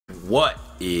What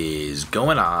is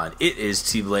going on? It is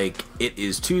TBlake. It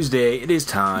is Tuesday. It is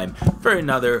time for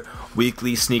another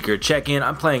weekly sneaker check-in.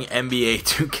 I'm playing NBA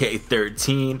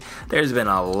 2K13. There's been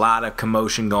a lot of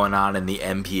commotion going on in the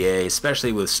NBA,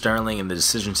 especially with Sterling and the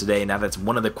decision today. Now that's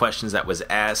one of the questions that was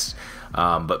asked.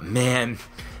 But man,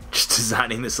 just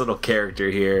designing this little character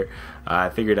here, I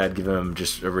figured I'd give him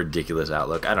just a ridiculous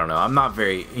outlook. I don't know. I'm not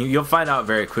very... You'll find out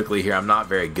very quickly here. I'm not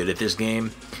very good at this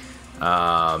game.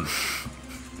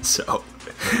 So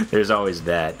there's always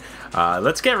that.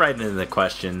 Let's get right into the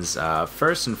questions.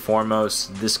 First and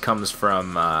foremost, this comes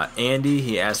from Andy.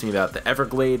 He asked me about the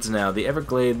Everglades. Now, the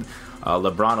Everglade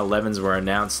LeBron 11s were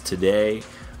announced today.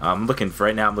 I'm looking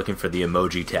for the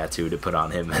emoji tattoo to put on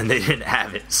him, and they didn't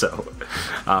have it. So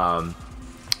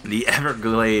the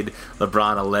Everglade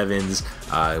LeBron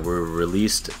 11s were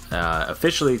released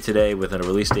officially today with a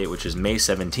release date which is May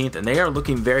 17th, and they are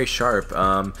looking very sharp.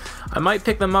 I might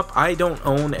pick them up. I don't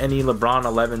own any LeBron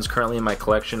 11s currently in my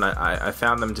collection. I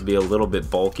found them to be a little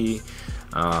bit bulky,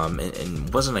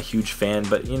 and wasn't a huge fan,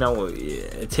 but you know,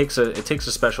 it takes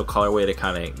a special colorway to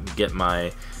kind of get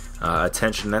my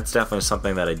attention. That's definitely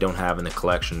something that I don't have in the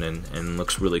collection, and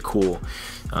looks really cool.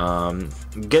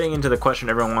 Getting into the question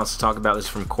everyone wants to talk about, this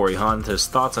is from Corey Hunt. His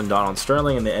thoughts on Donald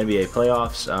Sterling in the NBA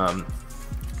playoffs.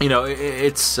 You know,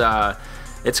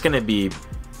 it's gonna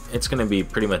be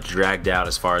pretty much dragged out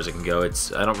as far as it can go.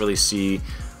 I don't really see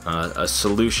a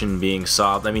solution being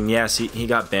solved. I mean, yes, he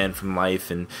got banned from life,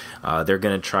 and they're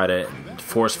going to try to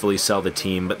forcefully sell the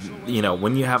team. But, you know,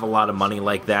 when you have a lot of money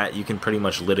like that, you can pretty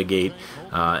much litigate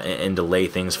and delay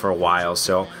things for a while.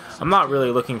 So I'm not really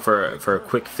looking for a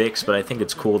quick fix, but I think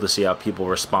it's cool to see how people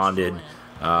responded,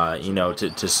 you know,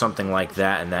 to something like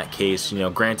that in that case. You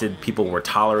know, granted, people were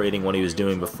tolerating what he was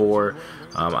doing before.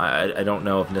 I don't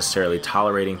know if necessarily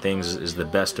tolerating things is the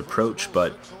best approach,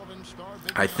 but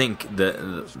I think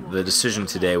the decision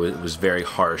today was very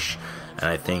harsh, and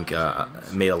I think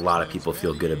made a lot of people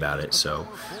feel good about it. So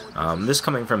this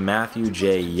coming from Matthew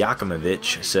J.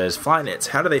 Yakimovich says, Flyknits,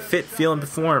 how do they fit, feel, and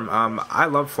perform? I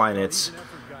love Flyknits.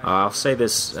 I said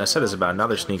this about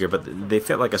another sneaker, but they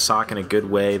fit like a sock in a good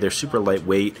way. They're super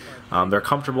lightweight. They're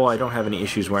comfortable. I don't have any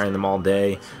issues wearing them all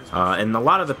day. And a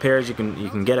lot of the pairs you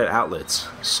can get at outlets.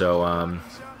 So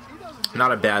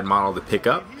not a bad model to pick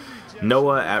up.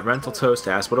 Noah at Rental Toast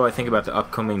asked, what do I think about the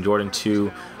upcoming Jordan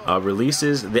 2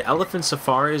 releases? The Elephant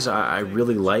Safaris I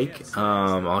really like.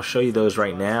 I'll show you those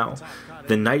right now.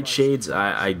 The Nightshades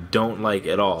I don't like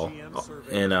at all.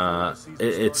 And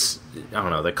it's, I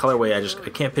don't know, the colorway, I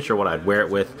can't picture what I'd wear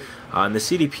it with. And the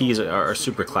CDPs are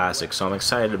super classic, so I'm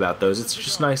excited about those. It's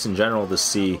just nice in general to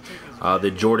see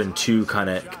the Jordan 2 kind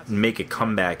of make a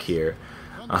comeback here.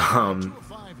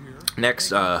 Next,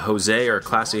 Jose, or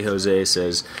Classy Jose,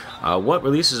 says, what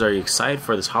releases are you excited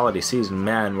for this holiday season?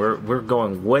 Man, we're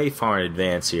going way far in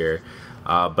advance here.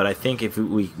 But I think if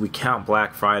we count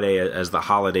Black Friday as the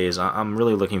holidays, I'm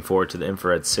really looking forward to the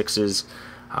Infrared 6s.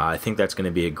 I think that's going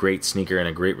to be a great sneaker and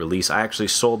a great release. I actually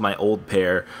sold my old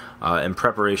pair in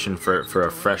preparation for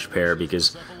a fresh pair,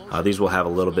 because these will have a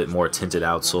little bit more tinted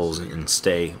outsoles and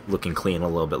stay looking clean a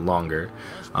little bit longer.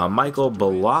 Michael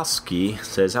Bolowski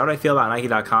says, how do I feel about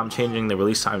Nike.com changing the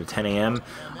release time to 10 a.m.?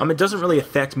 It doesn't really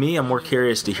affect me. I'm more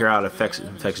curious to hear how it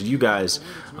affects you guys.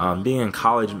 Being in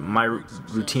college, my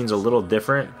routine's a little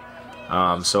different.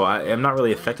 So I am not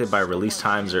really affected by release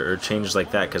times or changes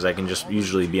like that, because I can just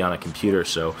usually be on a computer.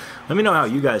 So let me know how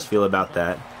you guys feel about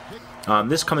that.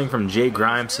 This coming from Jay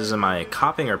Grimes says, am I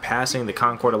copying or passing the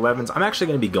Concord 11s? I'm actually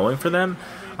going to be going for them.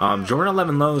 Jordan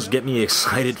 11 Lows get me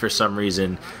excited for some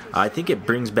reason. I think it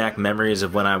brings back memories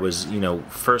of when I was, you know,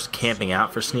 first camping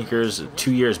out for sneakers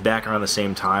 2 years back around the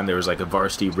same time. There was like a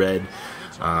varsity red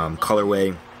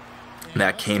colorway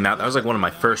that came out. That was like one of my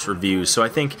first reviews. So I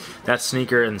think that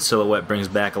sneaker and silhouette brings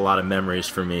back a lot of memories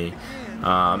for me.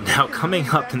 Now, coming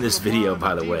up in this video,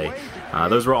 by the way,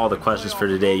 those were all the questions for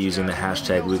today using the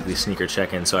hashtag weekly sneaker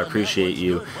check-in, so I appreciate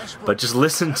you. But just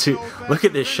look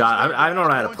at this shot. I don't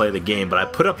know how to play the game, but I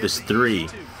put up this 3.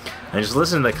 And just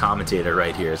listen to the commentator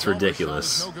right here. It's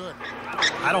ridiculous.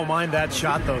 I don't mind that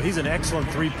shot, though. He's an excellent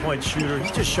three-point shooter.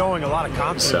 He's just showing a lot of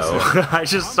confidence. So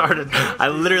I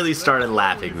literally started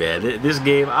laughing, man. This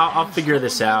game, I'll figure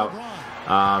this out.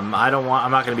 I'm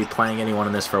not going to be playing anyone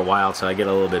in this for a while, so I get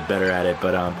a little bit better at it.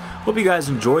 But hope you guys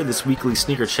enjoyed this weekly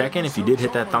sneaker check-in. If you did,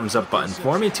 hit that thumbs up button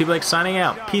for me. TBlake signing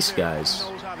out. Peace, guys.